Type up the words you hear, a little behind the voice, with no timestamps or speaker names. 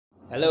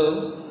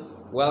Hello,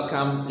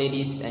 welcome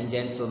ladies and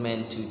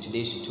gentlemen to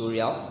today's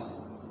tutorial.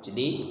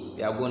 Today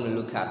we are going to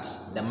look at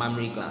the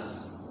mammary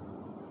glands.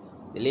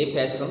 The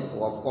layperson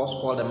will of course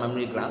call the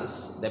mammary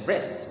glands the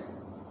breasts.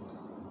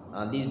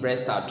 These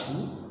breasts are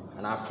two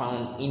and are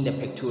found in the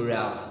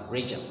pectoral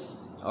region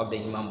of the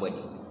human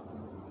body.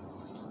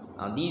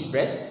 These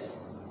breasts,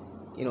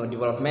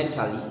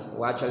 developmentally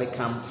will actually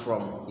come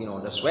from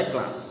the sweat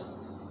glands,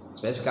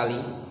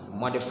 specifically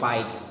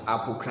modified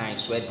apocrine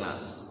sweat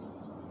glands.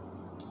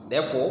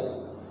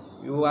 Therefore,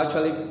 you will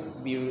actually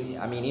be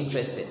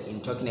interested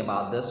in talking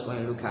about this when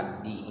you look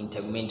at the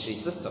integumentary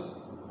system.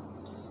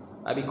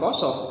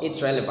 Because of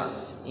its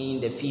relevance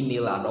in the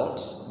female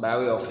adults by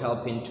way of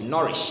helping to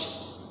nourish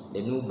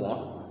the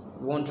newborn,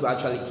 we want to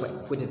actually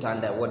put it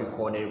under what we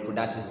call the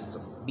reproductive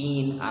system,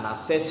 being an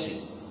accessory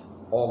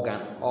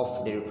organ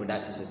of the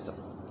reproductive system.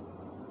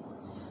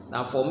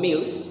 Now for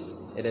males,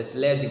 it is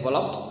less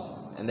developed,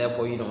 and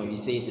therefore we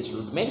say it is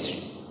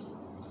rudimentary.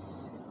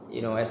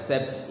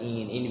 Except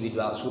in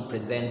individuals who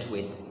present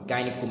with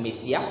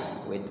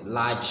gynecomastia, with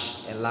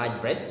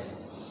enlarged breasts.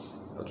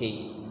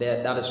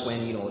 That is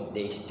when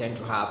they tend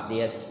to have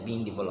theirs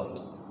being developed.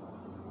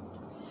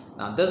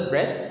 Now this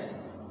breast,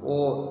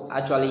 or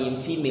actually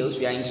in females,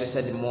 we are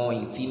interested more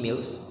in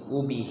females,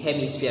 will be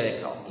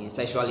hemispherical. In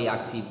sexually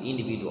active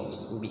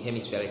individuals will be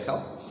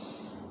hemispherical,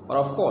 but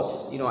of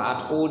course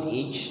at old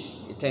age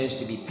it tends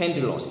to be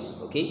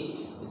pendulous.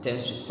 It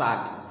tends to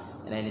sag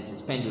and then it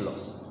is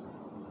pendulous.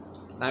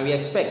 Now we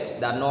expect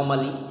that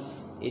normally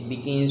it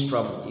begins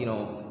from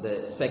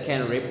the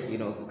second rib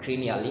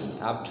cranially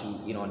up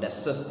to the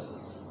sixth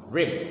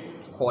rib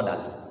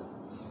caudally.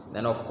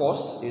 Then of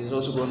course it's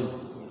also going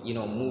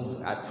to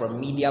move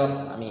from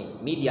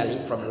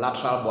medially from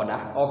lateral border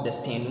of the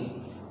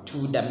sternum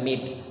to the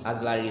mid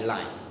axillary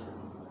line.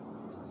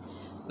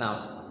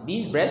 Now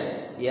these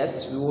breasts,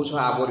 yes, we also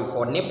have what we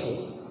call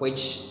nipple,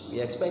 which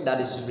we expect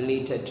that is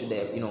related to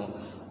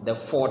the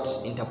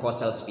fourth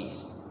intercostal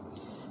space.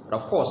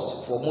 But of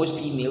course, for most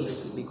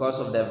females, because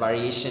of the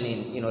variation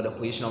in the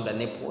position of the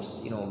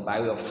nipples,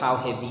 by way of how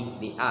heavy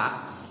they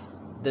are,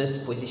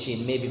 this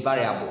position may be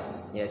variable.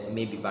 Yes, it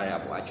may be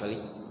variable actually.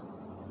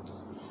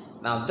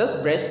 Now this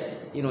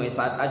breast, is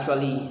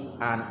actually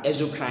an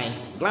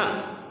exocrine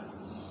gland.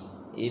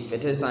 If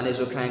it is an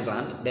exocrine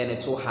gland, then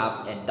it will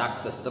have a duct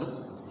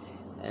system,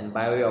 and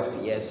by way of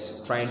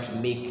trying to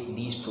make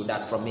these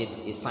products from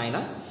it a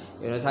signa,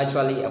 it's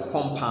actually a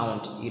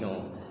compound,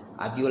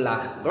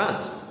 alveolar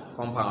gland.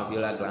 Compound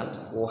alveolar gland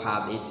will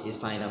have it a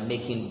sign of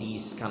making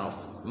these kind of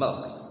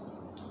milk.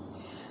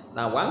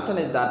 Now one thing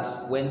is that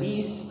when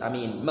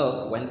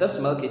this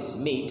milk is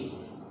made,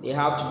 they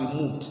have to be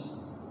moved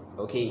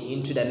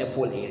into the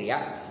nipple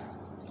area,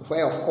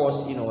 where of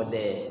course the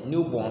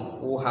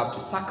newborn will have to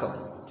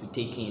suckle to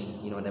take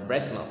in the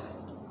breast milk.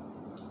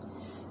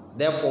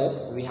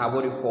 Therefore we have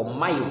what we call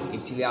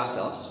myoepithelial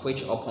cells,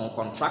 which upon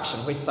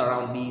contraction, which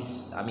surround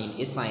these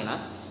acina,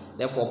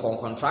 therefore upon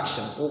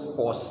contraction will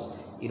cause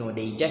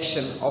the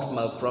ejection of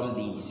milk from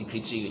the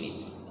secretory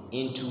unit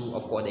into,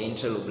 of course, the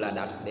intralobular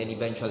duct, then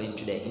eventually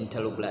into the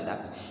interlobular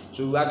duct.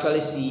 So we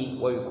actually see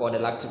what we call the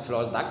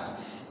lactifluous duct,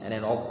 and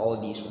then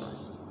all these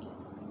ones.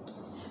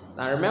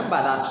 Now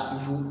remember that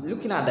if we're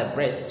looking at the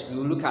breast, we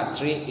will look at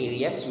three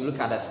areas. We look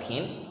at the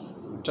skin.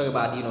 We talk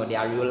about the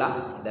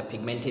areola, the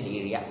pigmented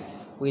area,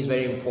 which is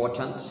very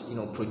important,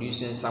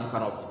 producing some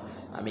kind of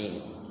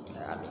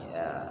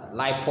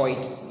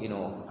lipoid,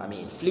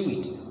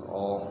 fluid,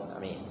 or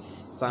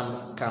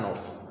some kind of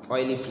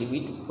oily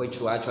fluid, which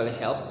will actually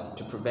help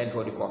to prevent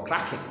what we call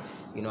cracking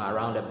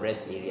around the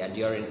breast area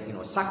during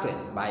suckling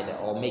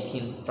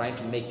trying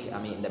to make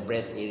the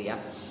breast area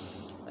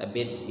a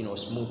bit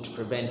smooth to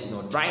prevent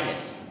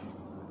dryness.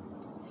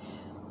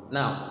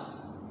 Now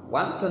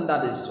one thing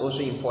that is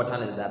also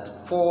important is that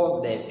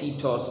for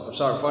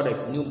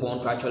the newborn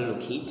to actually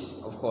locate,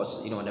 of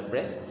course, the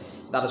breast,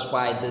 that is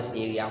why this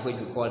area, which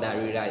we call the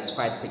areola, is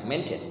quite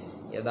pigmented.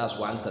 Yeah, that's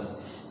one thing.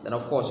 Then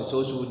of course it's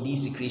also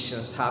these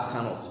secretions have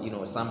kind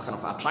of some kind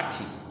of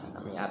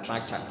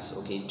attractants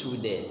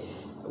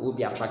will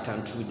be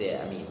attractant to the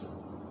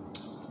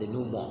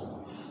newborn.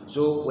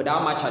 So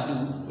without much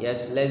ado,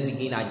 yes, let's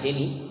begin our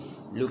journey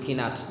looking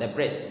at the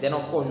breast. Then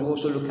of course we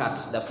also look at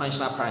the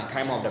functional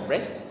parenchyma of the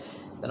breast.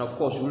 Then of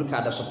course we look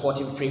at the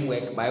supporting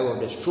framework by way of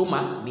the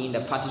stroma, being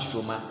the fatty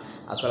stroma,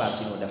 as well as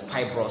the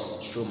fibrous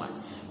stroma.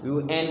 We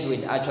will end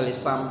with actually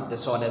some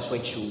disorders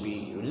which will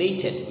be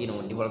related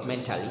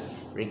developmentally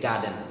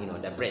regarding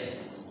the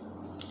breast.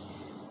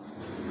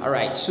 All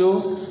right,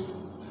 so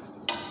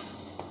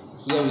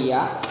here we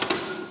are.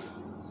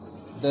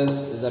 This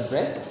is the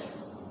breast,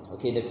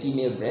 the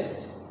female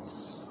breast,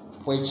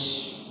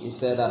 which is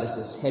said that it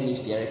is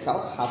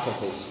hemispherical, half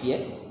of a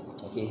sphere,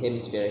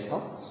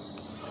 hemispherical.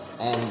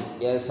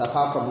 And yes,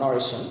 apart from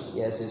nourishing,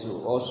 yes, it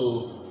will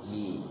also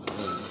be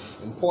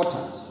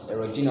important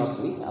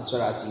erogenously, as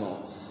well as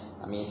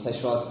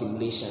sexual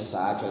stimulations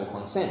are actually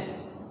concerned.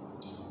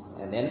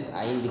 And then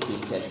I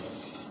indicated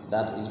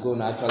that it's going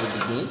to actually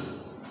begin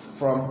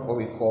from what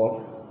we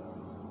call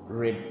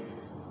rib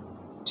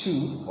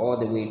 2 all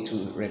the way to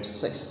rib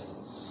 6.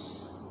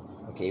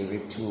 Okay,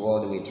 rib 2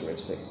 all the way to rib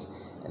 6.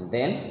 And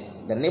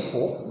then the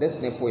nipple,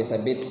 this nipple is a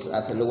bit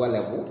at a lower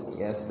level.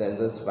 Yes, there's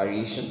this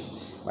variation,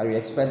 but we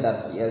expect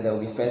that there will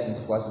be first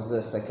intercostal,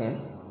 the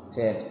second,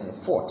 third, and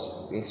fourth.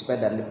 We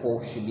expect that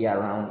nipple should be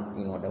around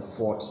the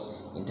fourth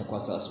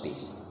intercostal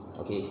space.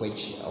 Okay,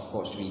 which of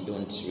course we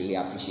don't really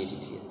appreciate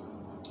it here.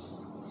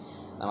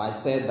 Now I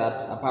said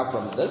that apart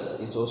from this,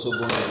 it's also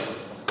going to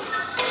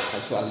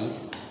actually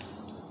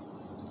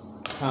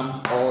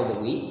come all the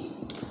way,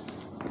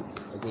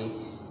 okay,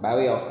 by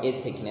way of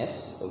its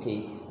thickness,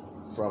 okay,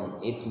 from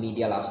its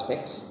medial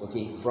aspect,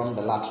 okay, from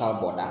the lateral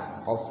border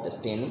of the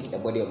sternum, the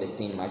body of the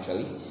sternum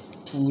actually,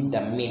 to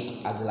the mid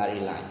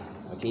axillary line,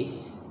 okay,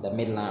 the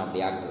midline of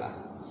the axilla.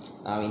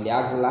 Now in the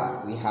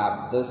axilla we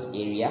have this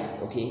area,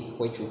 okay,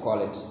 which we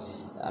call it,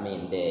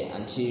 the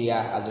anterior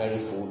axillary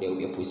fold. There will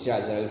be a posterior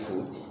axillary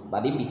fold,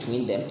 but in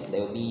between them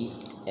there will be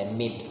a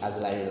mid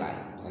axillary line,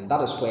 and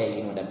that is where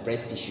the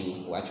breast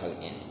tissue will actually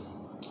end.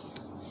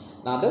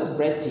 Now this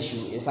breast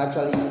tissue is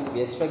actually,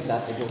 we expect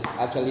that it is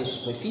actually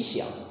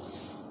superficial.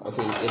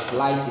 Okay, it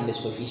lies in the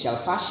superficial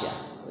fascia.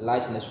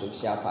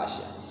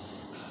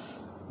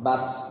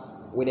 But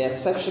with the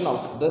exception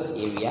of this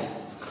area,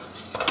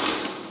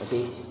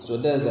 okay, so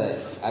there's the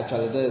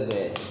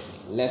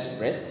left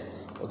breast.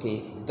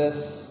 Okay,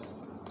 there's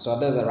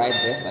the right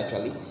breast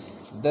actually.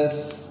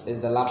 This is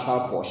the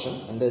lateral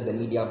portion, and this is the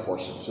medial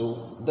portion.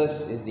 So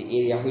this is the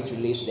area which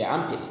relates to the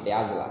armpit, the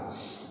axilla,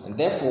 and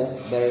therefore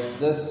there is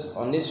this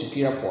on this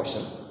superior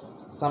portion,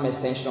 some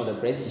extension of the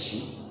breast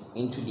tissue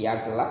into the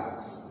axilla.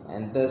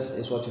 And this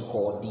is what we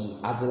call the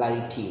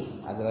axillary tail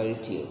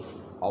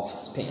of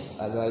Spence.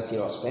 The axillary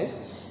tail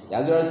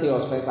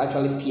of Spence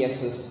actually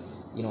pierces,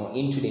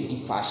 into the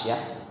deep fascia,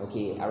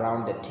 okay,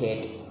 around the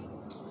third,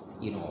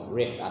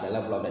 rib, at the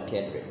level of the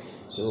third rib.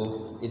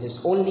 So it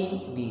is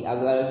only the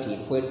axillary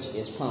tail which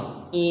is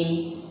found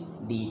in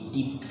the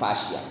deep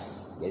fascia.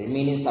 The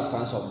remaining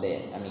substance of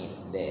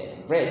the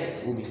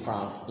breast will be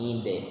found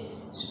in the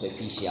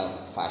superficial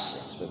fascia.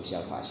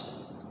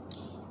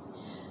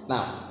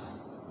 Now,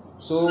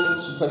 so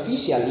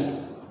superficially,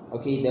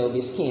 okay, there will be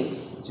skin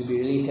to be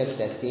related to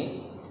the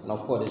skin, and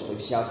of course the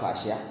superficial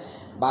fascia,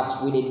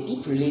 but with the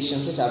deep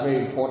relations which are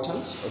very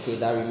important, okay,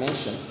 that we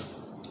mentioned.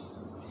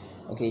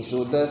 Okay,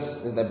 so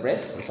this is the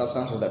breast, the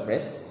substance of the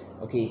breast.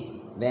 Okay,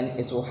 then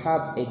it will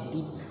have a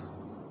deep,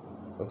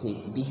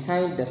 okay,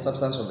 behind the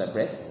substance of the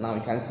breast. Now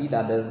you can see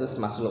that there's this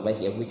muscle over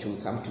here which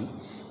we'll come to.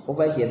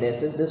 Over here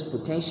there's this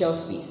potential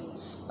space.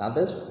 Now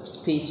this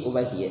space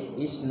over here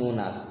is known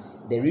as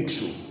the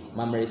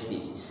retromammary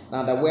space.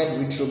 Now the word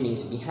retro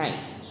means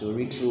behind, so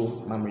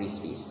retromammary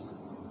space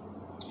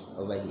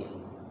over here.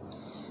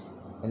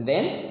 And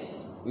then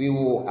we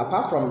will,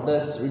 apart from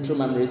this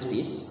retromammary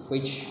space,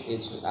 which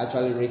is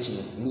actually rich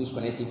in loose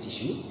connective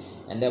tissue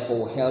and therefore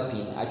will help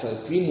in actual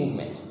free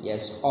movement,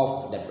 yes,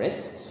 of the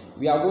breast,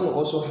 we are going to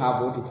also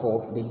have what we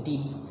call the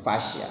deep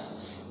fascia.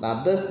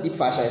 Now this deep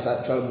fascia is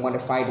actually a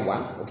modified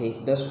one.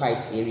 Okay, this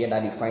white area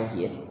that you find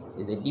here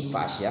is the deep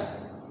fascia.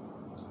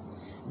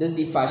 This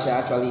deep fascia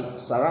actually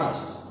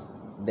surrounds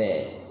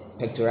the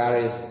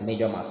pectoralis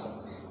major muscle,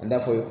 and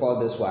therefore we call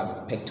this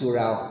one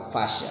pectoral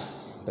fascia.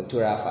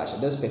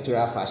 This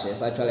pectoral fascia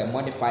is actually a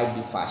modified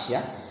deep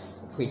fascia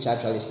which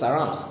actually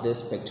surrounds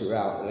this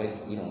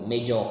pectoralis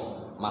major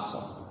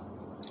muscle.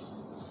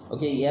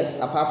 Okay, yes,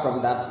 apart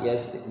from that,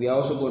 yes, we are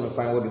also going to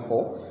find what we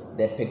call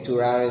the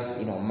pectoralis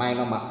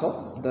minor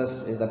muscle.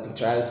 This is the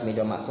pectoralis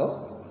major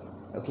muscle,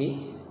 okay,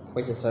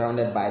 which is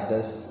surrounded by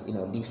this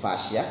deep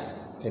fascia,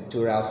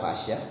 pectoral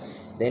fascia.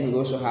 Then we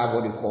also have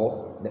what we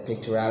call the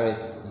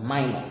pectoralis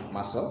minor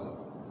muscle.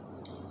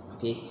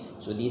 Okay,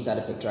 so these are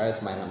the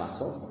pectoralis minor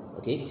muscle.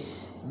 Okay,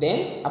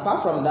 then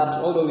apart from that,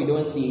 although we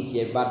don't see it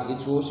here, but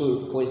it's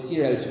also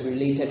posterior to be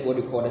related to what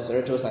we call the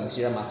serratus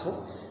anterior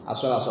muscle,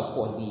 as well as of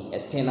course the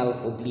external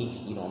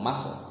oblique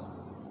muscle.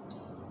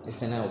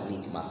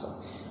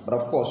 But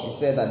of course we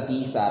said that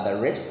these are the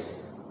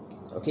ribs,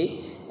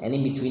 okay, and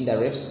in between the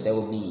ribs there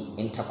will be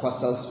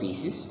intercostal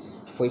spaces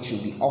which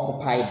will be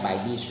occupied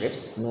by these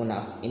ribs, known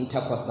as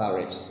intercostal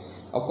ribs.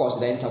 Of course,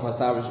 the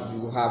intercostal ribs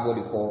will have what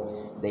we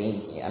call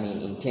the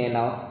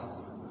internal.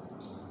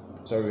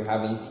 So we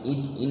have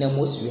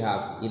innermost, we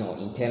have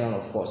internal,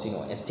 of course,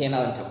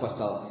 external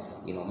intercostal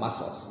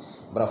muscles.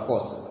 But of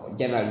course,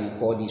 generally we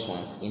call these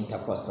ones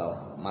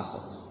intercostal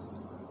muscles.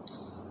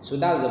 So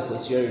that's the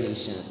posterior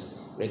relations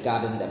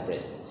regarding the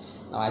breast.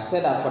 Now I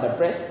said that for the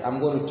breast, I'm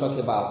going to talk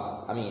about.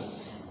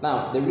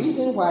 Now the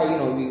reason why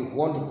we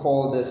want to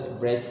call this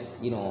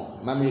breast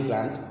mammary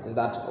gland is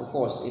that, of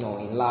course,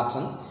 in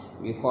Latin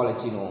we call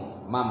it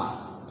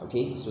mamma.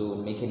 Okay, so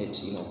making it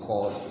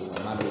called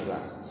mammary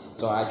glands.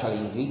 So actually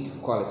in Greek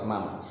we call it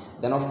mamma.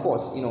 Then of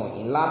course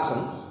in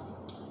Latin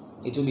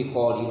it will be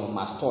called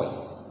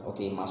mastoids.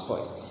 Okay,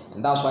 mastoids,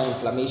 and that's why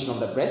inflammation of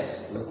the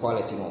breast we call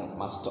it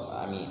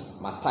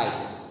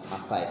mastitis.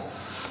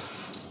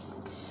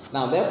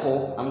 Now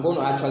therefore I'm going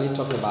to actually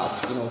talk about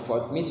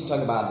for me to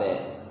talk about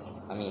the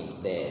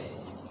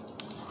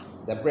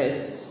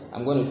breast,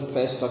 I'm going to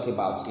first talk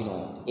about,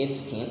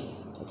 its skin.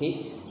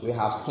 Okay, so we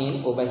have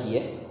skin over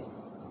here.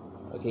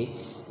 Okay,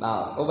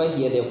 now over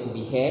here there could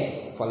be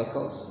hair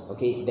follicles.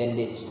 Okay, then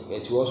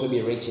it will also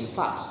be rich in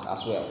fat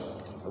as well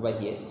over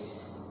here.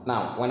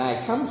 Now when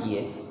I come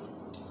here,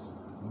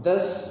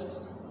 this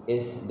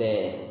is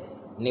the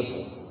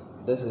nipple.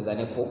 This is the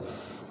nipple.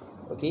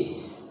 Okay,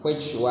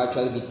 which will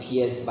actually be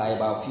pierced by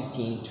about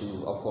 15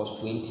 to of course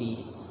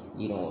 20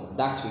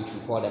 ducts, which we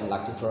call them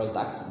lactiferous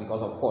ducts,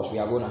 because of course we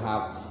are going to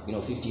have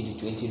 15 to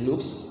 20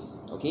 loops,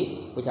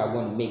 okay, which are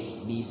going to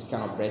make this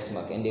kind of breast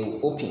milk, and they will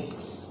open,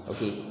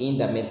 okay, in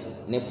the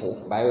nipple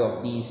by way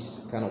of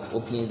these kind of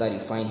openings that you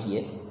find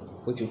here,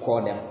 which we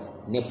call them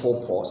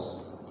nipple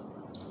pores,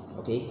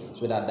 okay,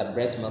 so that the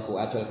breast milk will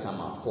actually come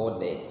out for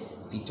the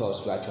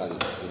fetus to actually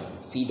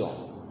feed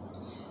on.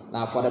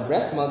 Now for the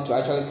breast milk to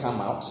actually come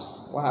out,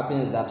 what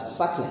happens is that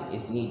suckling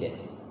is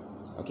needed.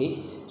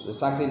 Okay, so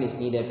suckling is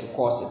needed to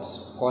cause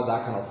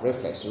that kind of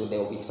reflex. So there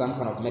will be some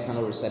kind of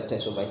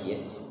mechanoreceptors over here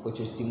which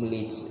will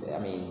stimulate,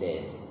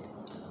 the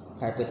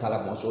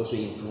hypothalamus, also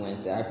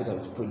influence the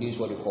hypothalamus to produce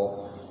what we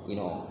call,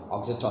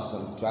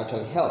 oxytocin, to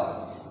actually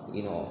help,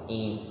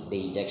 in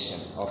the ejection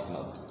of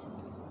milk.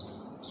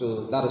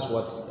 So that is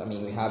what,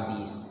 we have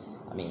these,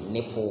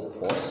 nipple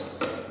pores,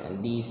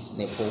 and these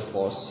nipple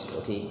pores,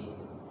 okay,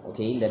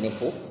 in the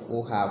nipple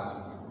we'll have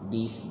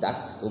these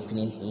ducts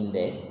opening in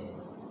there.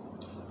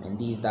 And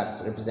these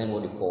ducts represent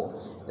what we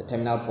call the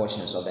terminal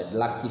portions of the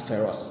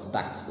lactiferous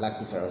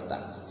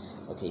ducts,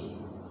 okay,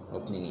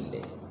 opening in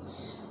there.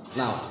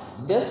 Now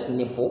this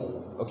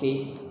nipple,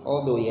 okay,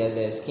 although here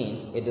there's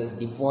skin, it is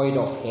devoid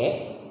of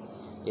hair,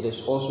 it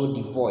is also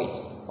devoid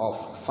of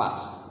fat.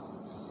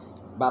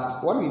 But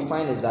what we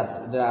find is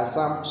that there are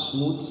some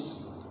smooth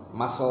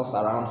muscles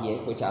around here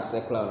which are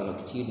circular and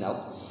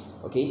longitudinal,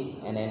 okay,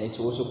 and then it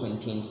also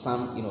contains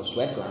some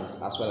sweat glands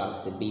as well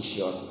as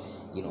sebaceous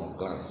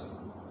glands.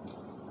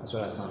 As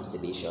well as some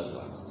sebaceous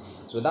glands.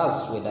 So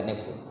that's with the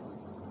nipple.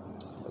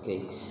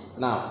 Okay.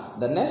 Now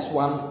the next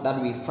one that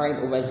we find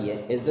over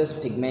here is this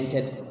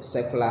pigmented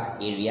circular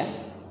area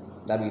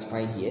that we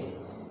find here,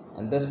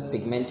 and this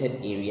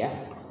pigmented area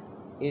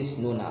is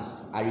known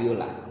as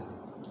areola.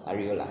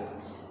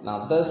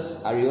 Now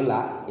this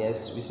areola,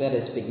 yes, we said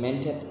is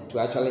pigmented to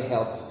actually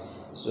help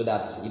so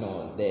that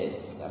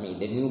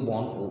the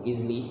newborn will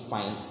easily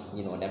find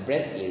the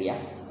breast area,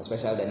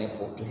 especially the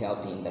nipple, to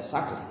help in the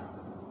suckling.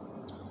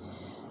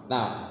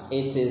 Now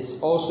it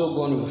is also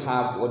going to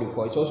have what we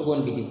call, it's also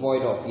going to be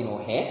devoid of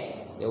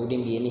hair. There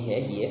wouldn't be any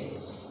hair here.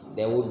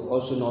 There would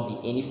also not be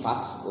any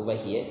fat over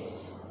here,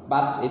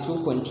 but it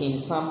will contain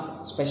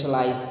some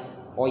specialized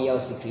oil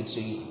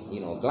secretory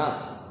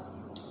glands,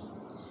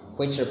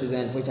 which are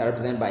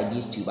represented by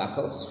these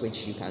tubercles,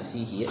 which you can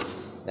see here.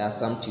 There are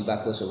some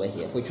tubercles over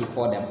here, which we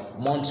call them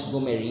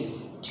Montgomery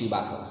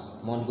tubercles.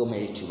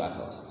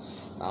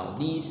 Now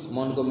these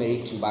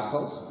Montgomery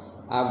tubercles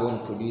are going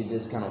to produce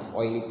this kind of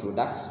oily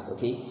products,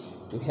 okay,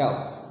 to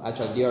help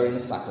actually during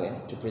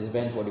suckling to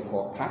prevent what we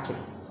call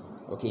cracking,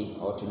 okay,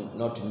 or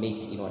not to make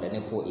the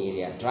nipple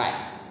area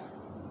dry.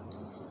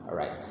 All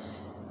right.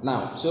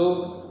 Now,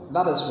 so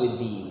that is with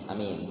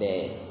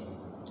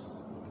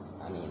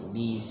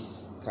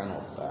these kind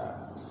of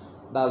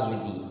that's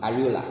with the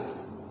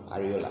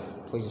areola,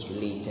 which is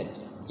related,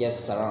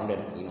 just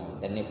surrounding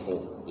the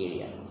nipple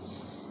area.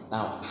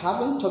 Now,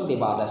 having talked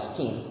about the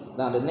skin,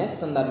 now the next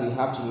thing that we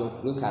have to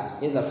look at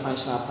is the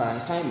functional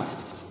parenchyma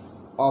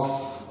of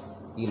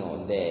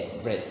the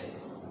breast.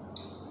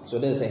 So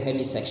there is a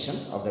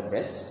hemisection of the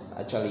breast,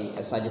 actually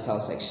a sagittal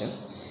section.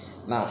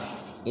 Now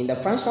in the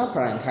functional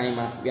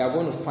parenchyma, we are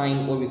going to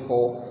find what we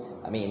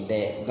call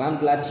the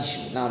glandular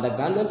tissue. Now the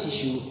glandular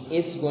tissue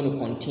is going to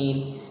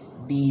contain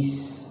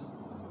these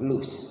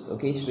loops,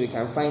 okay, so you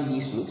can find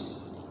these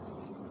loops.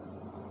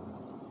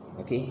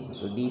 Okay,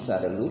 so these are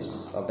the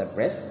loops of the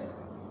breast.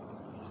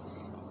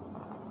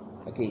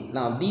 Okay,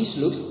 now these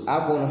loops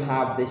are going to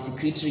have the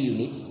secretory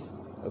units,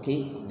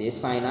 okay, the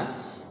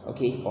signa,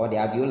 okay, or the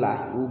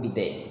alveoli will be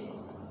there,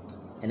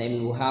 and then we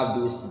will have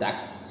those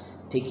ducts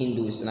taking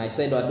those, and I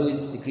said that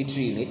those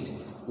secretory units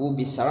will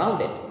be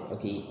surrounded,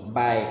 okay,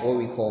 by what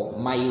we call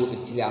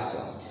myoepithelial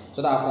cells,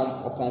 so that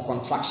upon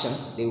contraction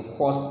they will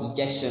cause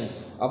ejection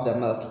of the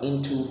milk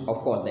into, of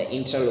course, the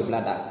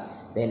intralobular ducts,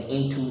 then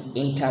into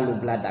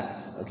interlobular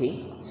ducts.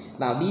 Okay,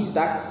 now these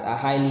ducts are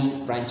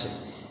highly branching.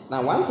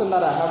 Now one thing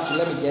that I have to,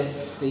 let me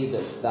just say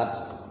this, that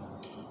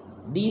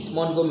these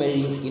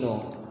Montgomery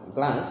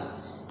glands,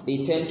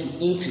 they tend to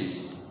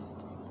increase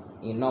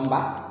in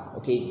number,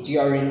 okay,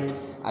 during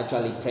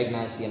actually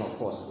pregnancy and of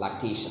course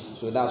lactation.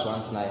 So that's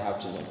one thing I have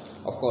to know,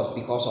 of course,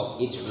 because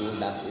of its role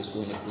that is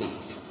going to play.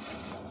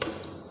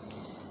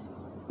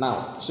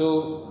 Now,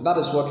 so that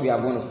is what we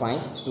are going to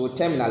find. So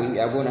terminally we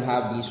are going to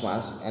have these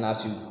ones, and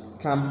as you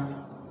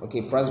come,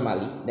 okay,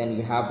 proximally, then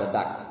we have the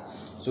duct.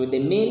 So the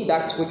main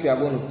duct which we are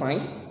going to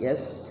find,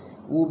 yes,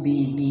 will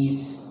be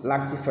these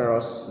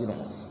lactiferous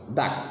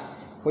ducts,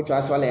 which will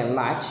actually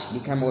enlarge,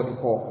 become what we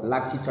call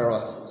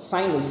lactiferous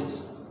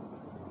sinuses,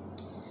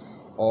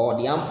 or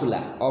the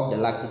ampulla of the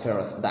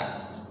lactiferous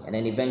duct. and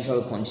then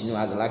eventually continue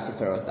as the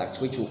lactiferous duct,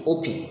 which will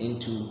open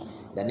into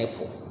the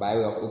nipple by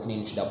way of opening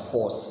into the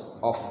pores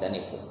of the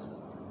nipple.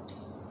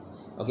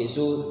 Okay,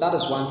 so that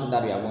is one thing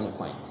that we are going to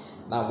find.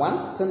 Now,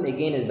 one thing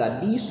again is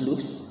that these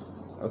loops,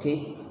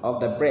 okay, of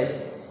the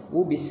breast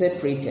will be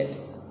separated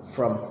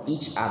from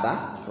each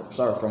other,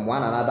 from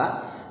one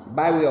another,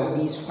 by way of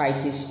these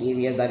whitish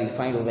areas that we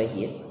find over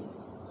here.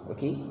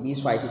 Okay,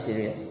 these whitish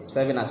areas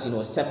serving as,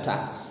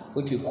 septa,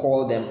 which we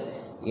call them,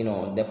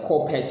 the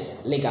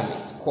corpus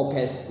ligament,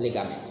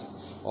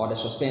 or the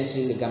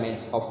suspensory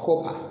ligament of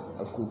Cooper,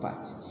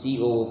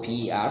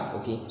 C-O-P-E-R.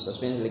 Okay,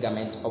 suspensory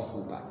ligament of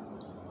Cooper.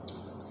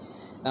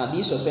 Now,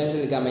 these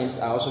suspensory ligaments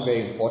are also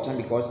very important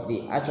because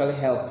they actually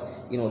help,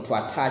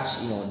 to attach,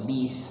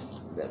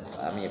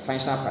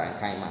 functional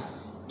parenchyma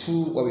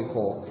to what we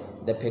call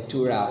the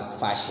pectoral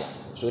fascia,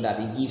 so that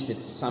it gives it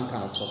some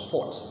kind of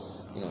support,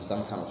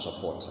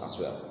 as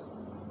well.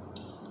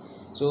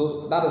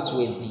 So that is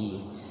with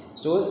the.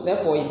 So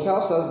therefore, it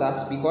tells us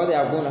that because they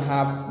are going to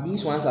have,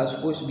 these ones are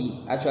supposed to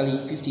be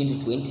actually 15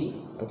 to 20.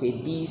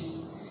 Okay,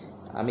 these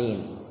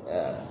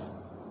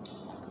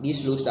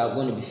lobes are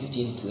going to be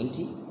 15 to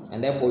 20.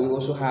 And therefore, we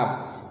also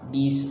have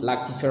these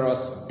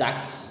lactiferous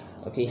ducts,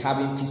 okay,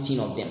 having 15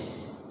 of them,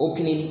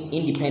 opening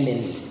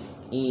independently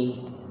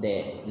in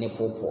the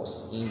nipple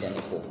pores,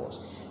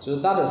 So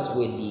that is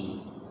with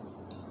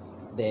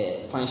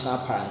the functional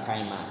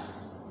parenchyma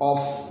of,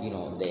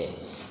 there.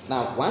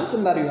 Now, one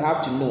thing that you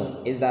have to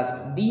know is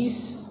that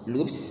these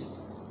loops,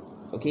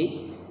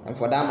 okay, and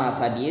for that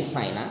matter, the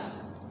acina,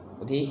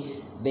 okay,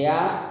 they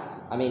are,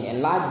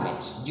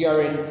 enlargement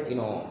during,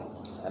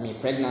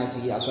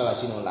 pregnancy as well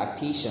as,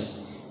 lactation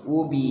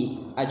will be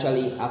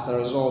actually as a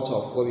result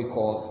of what we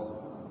call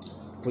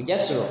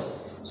progesterone.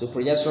 So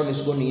progesterone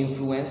is going to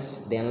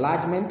influence the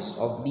enlargement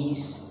of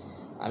these,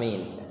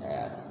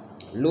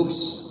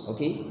 lobes,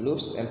 okay,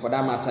 lobes, and for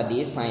that matter,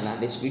 the acina,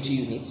 the secretory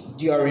units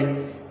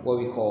during what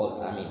we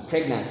call,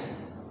 pregnancy.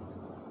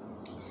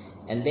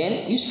 And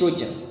then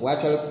estrogen will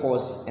actually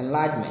cause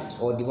enlargement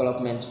or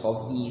development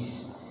of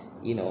these,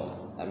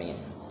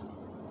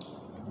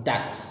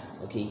 ducts,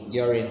 okay,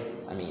 during,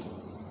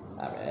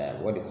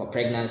 what we call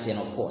pregnancy and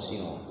of course,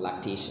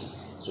 lactation.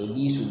 So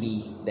these will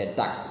be the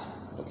ducts,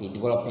 okay,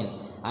 developing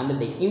under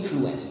the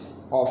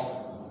influence of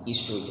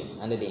estrogen,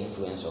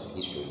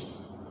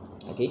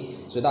 Okay,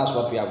 so that's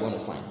what we are going to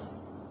find.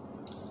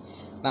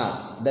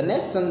 Now, the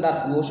next thing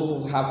that we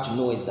also have to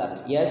know is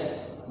that,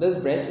 yes, this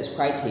breast is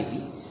quite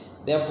heavy,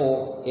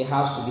 therefore it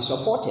has to be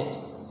supported.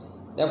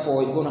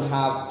 Therefore, it's going to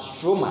have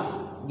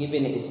stroma,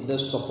 giving it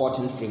this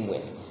supporting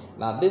framework.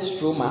 Now, this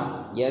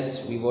stroma,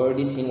 yes, we've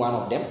already seen one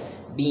of them,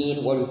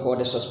 being what we call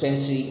the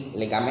suspensory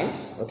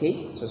ligament,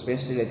 okay,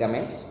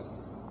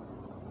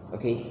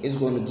 okay, it's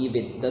going to give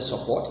it the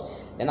support.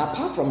 Then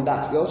apart from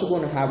that, we're also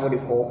going to have what we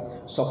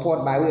call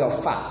support by way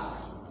of fat.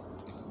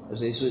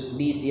 So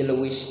these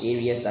yellowish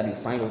areas that we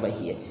find over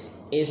here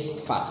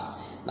is fat.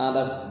 Now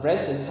the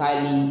breast is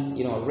highly,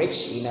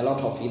 rich in a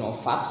lot of,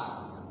 fat,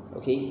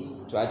 okay,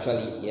 to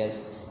actually,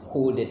 yes,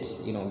 hold it,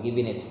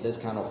 giving it this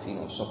kind of,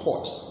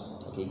 support,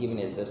 okay, giving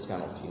it this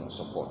kind of,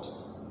 support.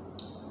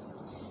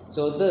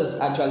 So this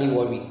is actually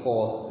what we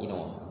call,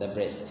 the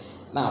breast.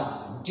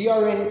 Now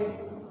during,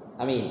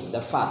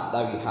 the fats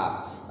that we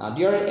have. Now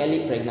during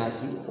early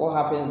pregnancy, what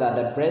happens is that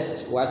the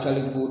breast will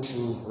actually go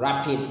through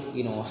rapid,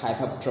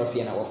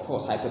 hypertrophy and of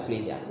course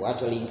hyperplasia will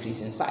actually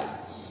increase in size,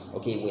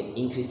 okay, with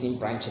increasing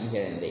branching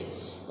here and there.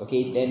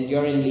 Okay, then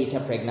during later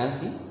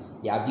pregnancy,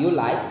 the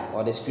alveoli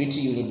or the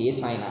secretory unit, the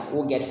acina,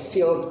 will get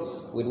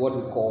filled with what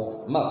we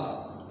call milk,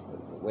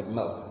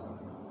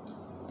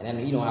 and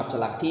then after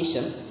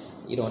lactation,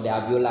 the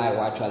alveoli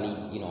will actually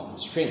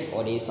shrink,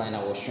 or the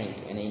acina will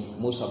shrink, and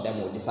then most of them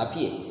will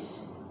disappear.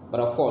 But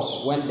of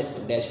course, when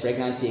there's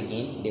pregnancy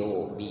again, there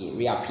will be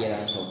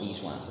reappearance of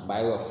these ones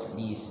by way of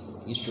these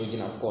estrogen,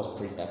 of course,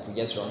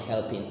 progesterone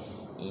helping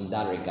in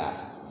that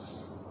regard.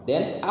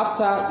 Then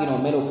after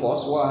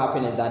menopause, what will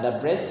happen is that the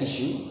breast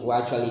tissue will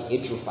actually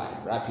atrophy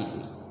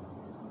rapidly.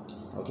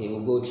 Okay,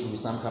 we'll go through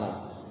some kind of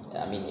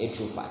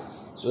atrophy,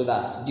 so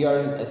that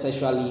during a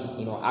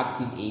sexually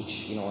active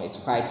age, it's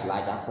quite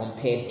larger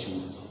compared to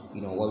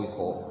what we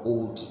call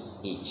old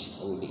age.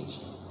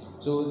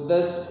 So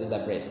this is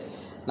the breast.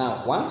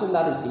 Now, one thing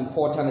that is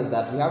important is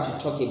that we have to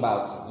talk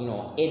about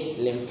its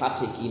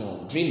lymphatic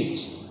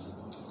drainage.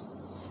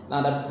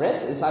 Now, the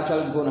breast is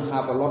actually going to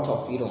have a lot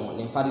of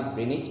lymphatic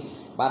drainage,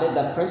 but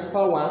the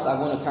principal ones are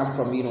going to come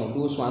from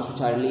those ones which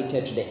are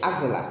related to the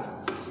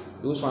axilla,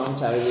 those ones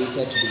which are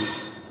related to the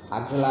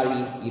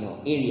axillary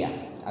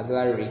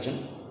axillary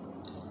region.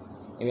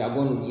 And we are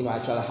going to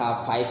actually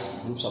have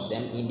 5 groups of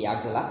them in the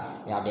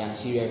axilla. We have the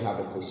anterior, we have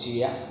the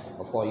posterior,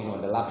 of course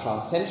the lateral,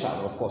 central,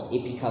 and of course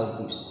apical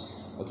groups.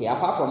 Okay,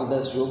 apart from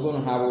this, we're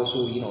going to have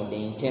also the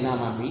internal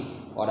mammary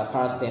or the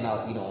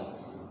parasternal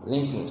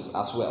lymph nodes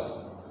as well.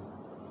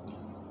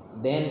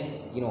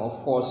 Then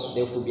of course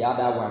there could be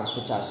other ones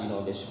such as the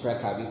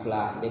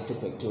supraclavicular,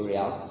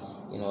 leptopectoral,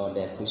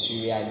 the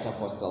posterior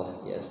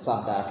intercostal,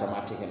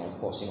 subdiaphragmatic, and of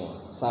course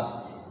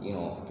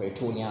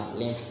peritoneal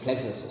lymph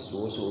plexuses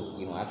will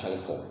also, actually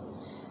fall.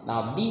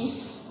 Now,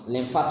 these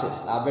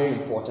lymphatics are very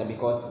important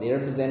because they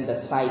represent the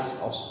site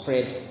of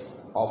spread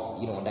of,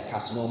 the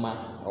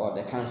carcinoma or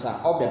the cancer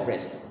of the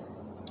breast.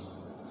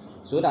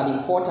 So that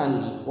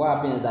importantly, what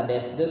happens is that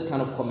there's this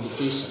kind of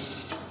communication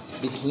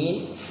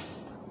between,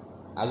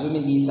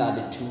 assuming these are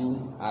the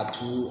two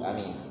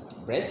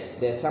breasts,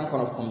 there's some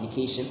kind of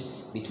communication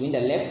between the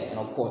left and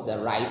of course the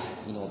right,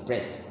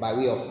 breast by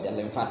way of the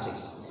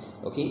lymphatics.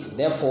 Okay,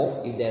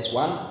 therefore, if there's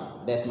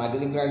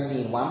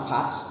malignancy in one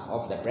part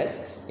of the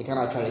breast, it can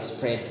actually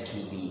spread to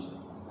the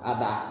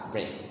other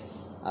breast.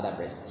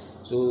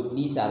 So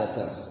these are the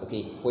things,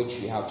 okay, which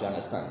you have to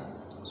understand.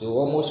 So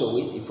almost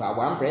always, if you have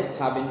one breast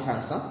having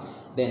cancer,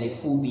 then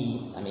it could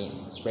be,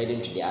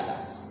 spreading to the other.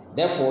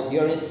 Therefore,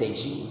 during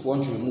surgery, if you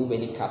want to remove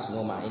any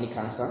carcinoma, any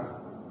cancer,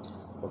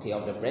 okay,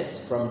 of the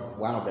breast from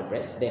one of the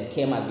breasts, then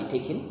care must be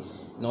taken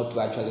not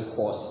to actually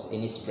cause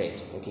any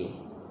spread, okay,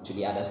 to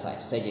the other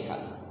side,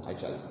 surgically,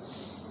 actually.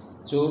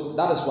 So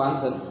that is one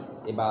thing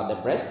about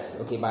the breast,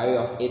 okay, by way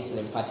of its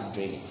lymphatic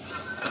drainage.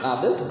 Now,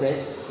 this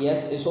breast,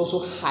 yes, is also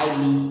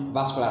highly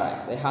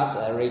vascularized. It has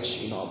a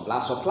rich,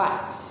 blood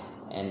supply.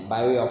 And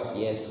by way of,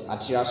 yes,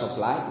 arterial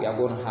supply, we are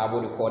going to have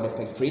what we call the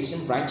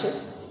perforating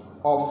branches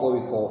of what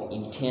we call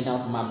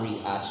internal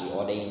mammary artery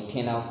or the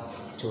internal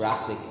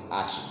thoracic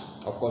artery.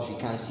 Of course, you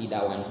can't see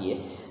that one here.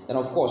 Then,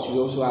 of course, we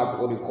also have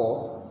what we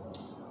call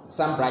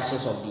some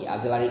branches of the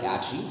axillary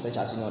artery, such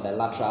as, the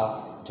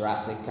lateral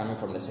thoracic coming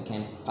from the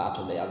second part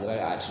of the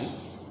axillary artery.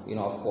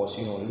 Of course,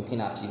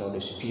 looking at,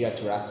 the superior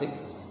thoracic,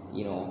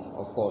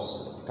 of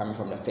course, coming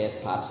from the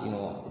first part,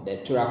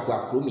 the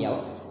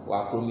thoracoacromial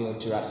or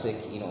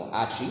acromiothoracic,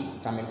 artery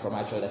coming from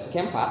actually the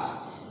second part,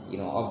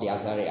 of the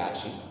axillary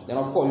artery. Then,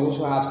 of course, you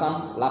also have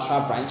some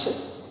lateral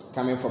branches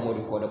coming from what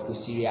we call the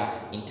posterior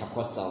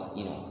intercostal,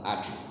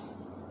 artery.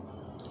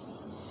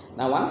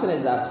 Now, one thing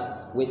is that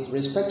with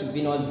respect to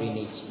venous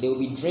drainage, they will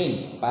be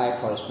drained by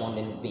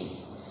corresponding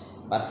veins.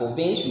 But for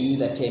veins, we use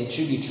the term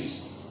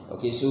tributaries.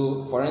 Okay,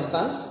 so for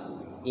instance,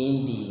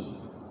 in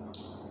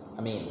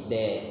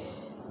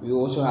we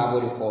also have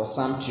what we call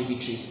some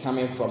tributaries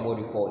coming from what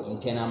we call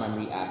internal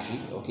mammary artery,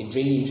 okay,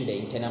 draining into the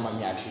internal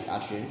mammary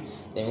artery.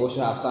 Then we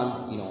also have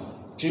some,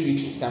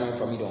 tributaries coming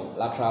from,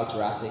 lateral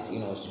thoracic,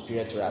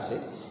 superior thoracic,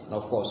 and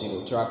of course,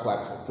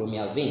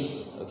 thoracoacromial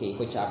veins, okay,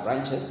 which are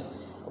branches,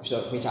 which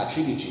are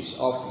tributaries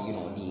of,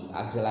 the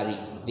axillary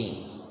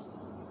vein.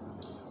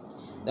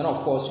 Then, of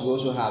course, we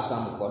also have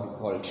some what we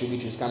call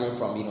tributaries coming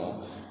from,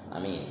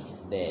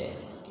 the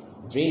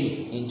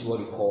draining into what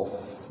we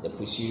call the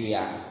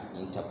posterior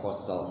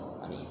intercostal,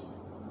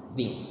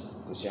 veins,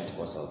 posterior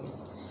intercostal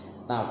veins.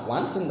 Now,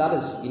 one thing that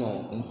is,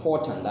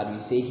 important that we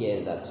say here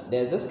is that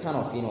there's this kind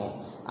of,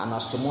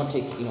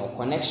 anastomotic,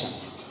 connection.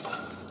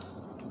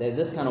 There's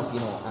this kind of,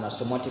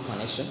 anastomotic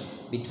connection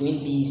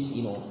between these,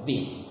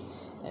 veins,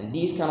 and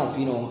these kind of,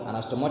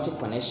 anastomotic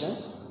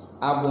connections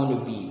are going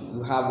to be,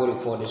 you have what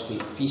we call the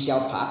superficial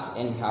part,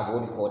 and you have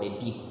what we call the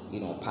deep,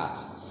 part.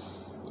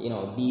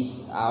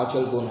 These are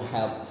actually going to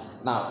help.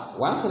 Now,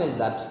 one thing is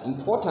that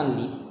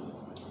importantly,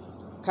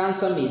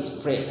 cancer may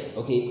spread,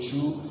 okay,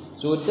 through.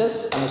 So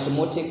this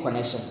anastomotic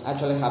connection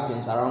actually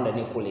happens around the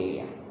nipple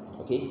area.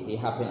 Okay, they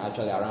happen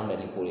actually around the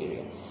nipple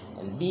area,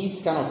 and these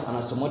kind of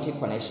anastomotic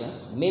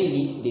connections,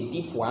 mainly the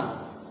deep one,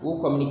 will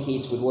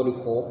communicate with what we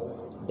call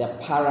the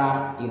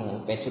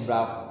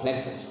vertebral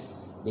plexus.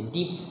 The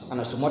deep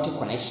anastomotic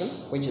connection,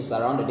 which is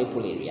around the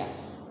nipple area,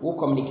 will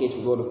communicate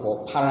with what we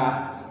call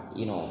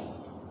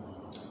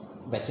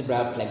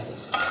vertebral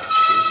plexus.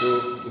 Okay, so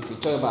if we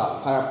talk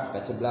about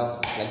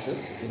paravertebral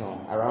plexus,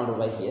 around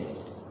over here.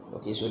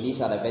 Okay, so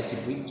these are the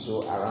vertebrae.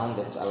 So around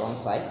it,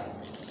 alongside,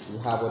 you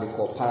have what we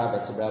call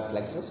paravertebral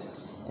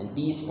plexus, and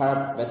these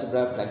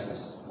paravertebral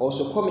plexus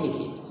also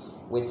communicate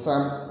with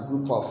some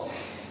group of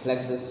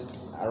plexus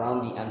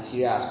around the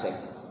anterior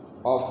aspect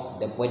of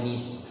the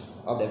bodies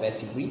of the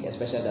vertebrae,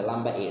 especially the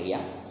lumbar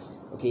area.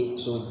 Okay,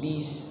 so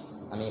these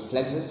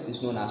plexus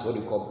is known as what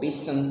we call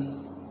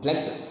basin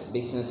plexus,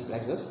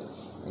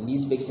 and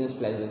these basin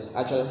plexus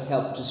actually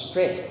help to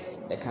spread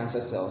the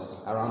cancer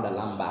cells around the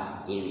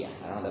lumbar area,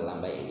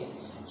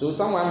 So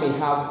someone may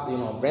have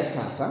breast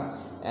cancer,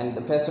 and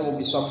the person will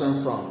be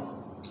suffering from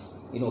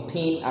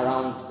pain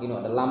around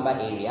the lumbar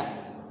area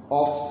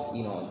of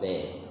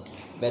the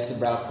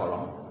vertebral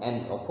column,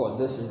 and of course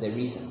this is the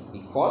reason,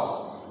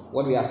 because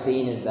what we are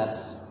saying is that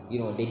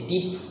the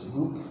deep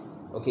group,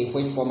 okay,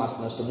 which form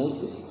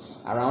anastomosis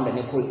around the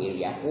nipple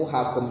area, will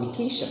have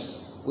communication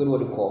with what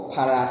we call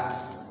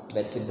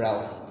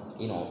paravertebral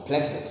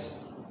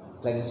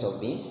plexus of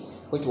veins,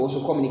 which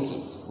also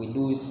communicates with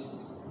those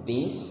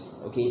veins,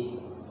 okay,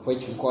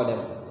 which we call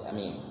them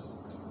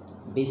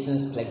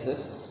basin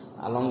plexus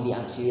along the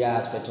anterior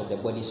aspect of the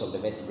bodies of the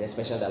vertebrae,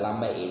 especially the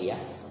lumbar area.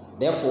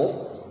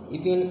 Therefore,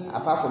 even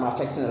apart from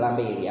affecting the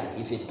lumbar area,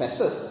 if it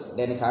persists,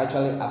 then it can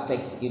actually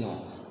affect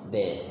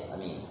the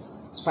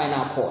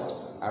spinal cord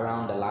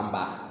around the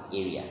lumbar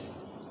area.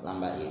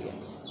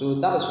 So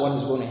that is what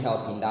is going to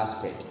help in that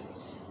spread.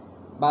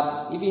 But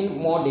even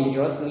more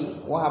dangerously,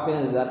 what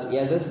happens is that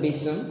yes, this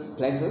basin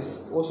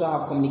plexus also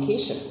have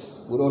communication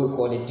with what we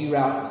call the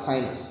dural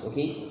sinus.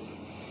 Okay,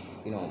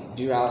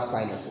 dural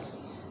sinuses,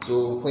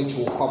 so which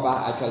will cover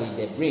actually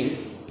the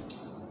brain.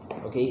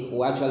 Okay,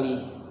 will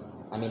actually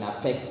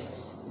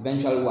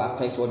eventually will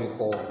affect what we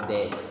call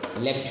the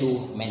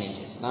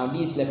leptomeninges. Now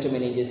these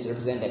leptomeninges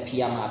represent the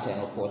pia mater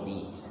and of course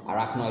the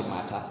arachnoid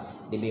matter.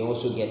 They may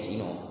also get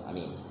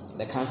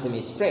the cancer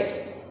may spread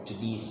to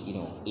these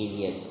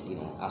areas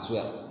as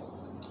well.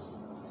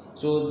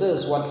 So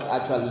this is what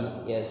actually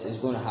is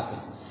going to happen.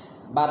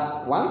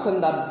 But one thing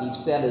that we've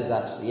said is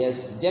that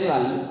yes,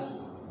 generally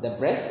the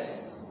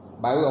breast,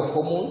 by way of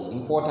hormones,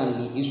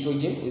 importantly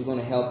estrogen, is going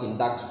to help in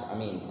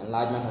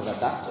enlargement of the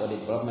ducts or the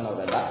development of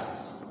the ducts.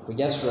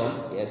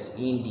 Progesterone, yes,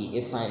 in the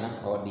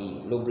acina or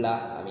the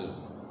lobular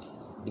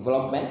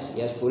development.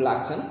 Yes,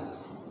 prolactin,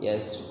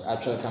 yes,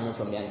 actually coming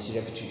from the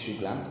anterior pituitary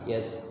gland,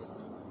 yes,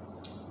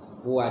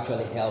 will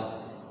actually help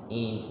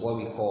in what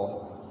we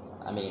call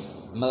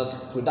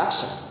milk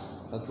production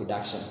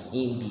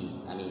in the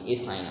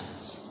acina.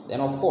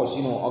 Then of course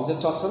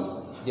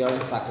oxytocin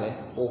during suckling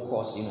will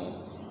cause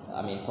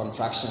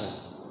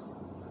contractions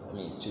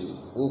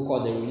will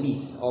cause the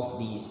release of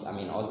these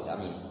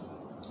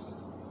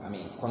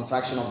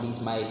contraction of these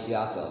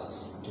myoepithelial cells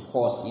to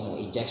cause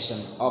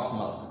ejection of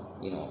milk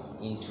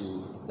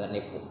into the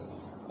nipple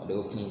or the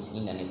openings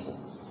in the nipple.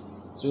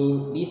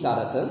 So these are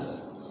the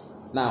things.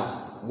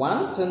 Now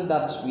one thing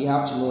that we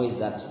have to know is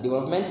that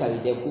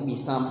developmentally there could be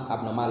some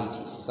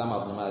abnormalities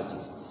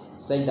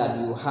such that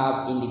you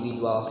have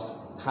individuals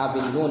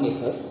having no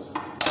nipple.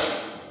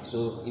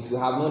 So if you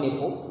have no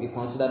nipple, we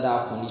consider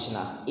that condition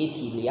as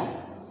athelia,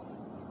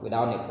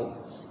 without nipple.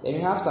 Then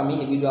you have some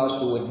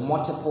individuals with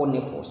multiple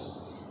nipples,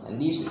 and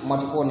these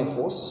multiple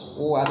nipples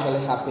will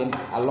actually happen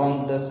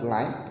along this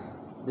line,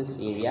 this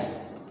area,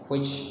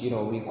 which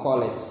we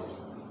call it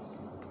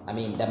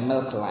the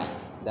milk line.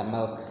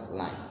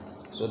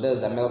 So there's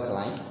the milk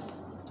line,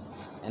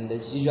 and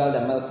it's usually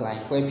the milk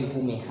line where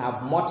people may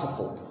have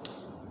multiple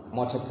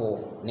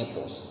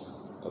nipples.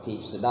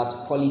 Okay, so that's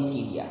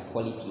polythelia.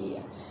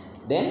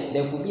 Then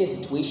there could be a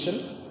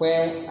situation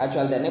where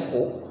actually the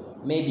nipple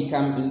may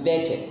become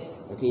inverted.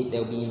 Okay,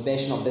 there will be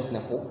inversion of this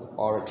nipple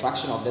or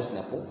retraction of this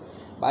nipple,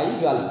 but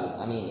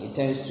usually it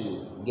tends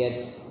to get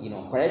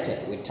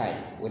corrected with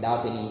time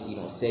without any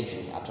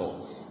surgery at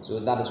all. So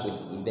that is with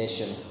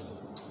inverted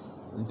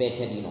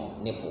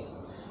nipple.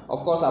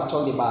 Of course, I've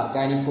talked about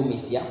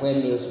gynecomastia, where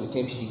males will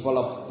tend to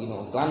develop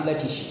glandular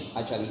tissue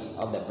actually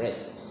of the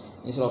breast.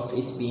 Instead of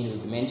it being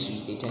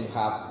rudimentary, they tend to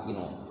have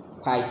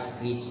quite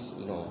great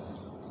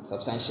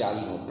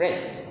substantial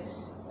breasts.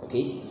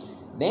 Okay,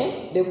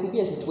 then there could be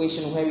a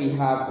situation where we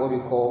have what we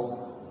call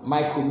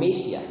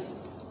micromasia.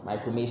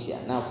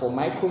 Now for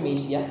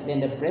micromasia, then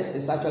the breast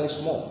is actually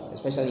small,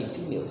 especially in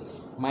females.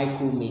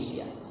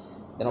 Micromasia.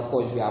 Then of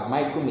course, if you have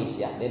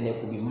micromasia, then there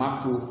could be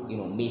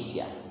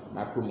macromasia,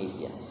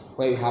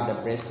 where you have the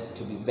breast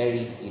to be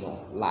very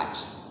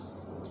large.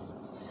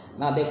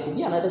 Now there could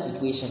be another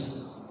situation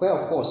where,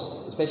 of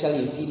course,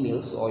 especially in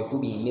females, or it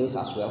could be in males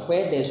as well,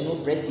 where there's no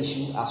breast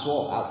tissue as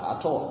well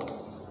at all.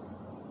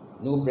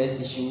 No breast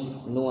tissue,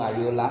 no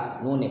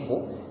areola, no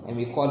nipple, and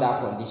we call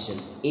that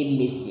condition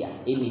amasia.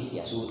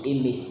 So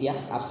amasia,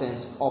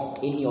 absence of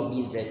any of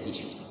these breast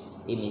tissues,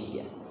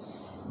 amasia.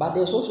 But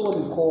there's also what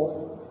we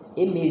call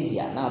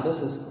amasia. Now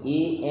this is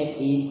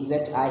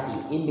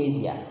amazia,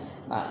 amasia.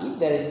 Now if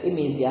there is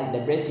amasia,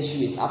 the breast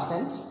tissue is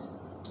absent,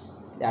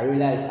 the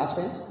areola is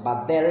absent,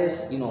 but there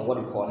is what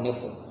we call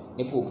nipple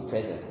will be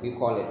present. We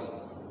call it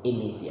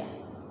amasia.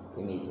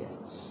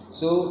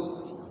 So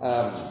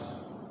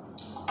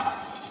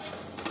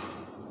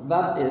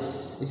that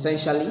is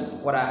essentially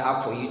what I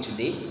have for you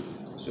today.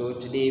 So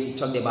today we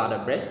talked about the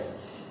breast.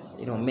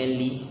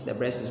 Mainly the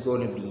breast is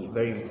going to be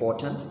very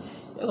important.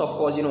 And of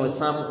course,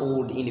 some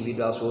old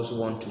individuals also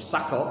want to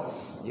suckle,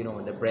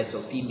 the breasts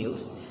of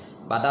females,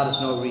 but that is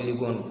not really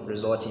going to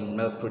result in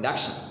milk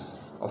production.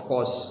 Of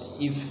course,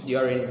 if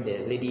during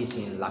the lady is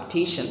in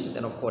lactation,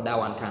 then of course that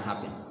one can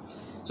happen.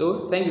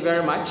 So thank you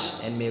very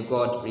much, and may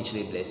God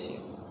richly bless you.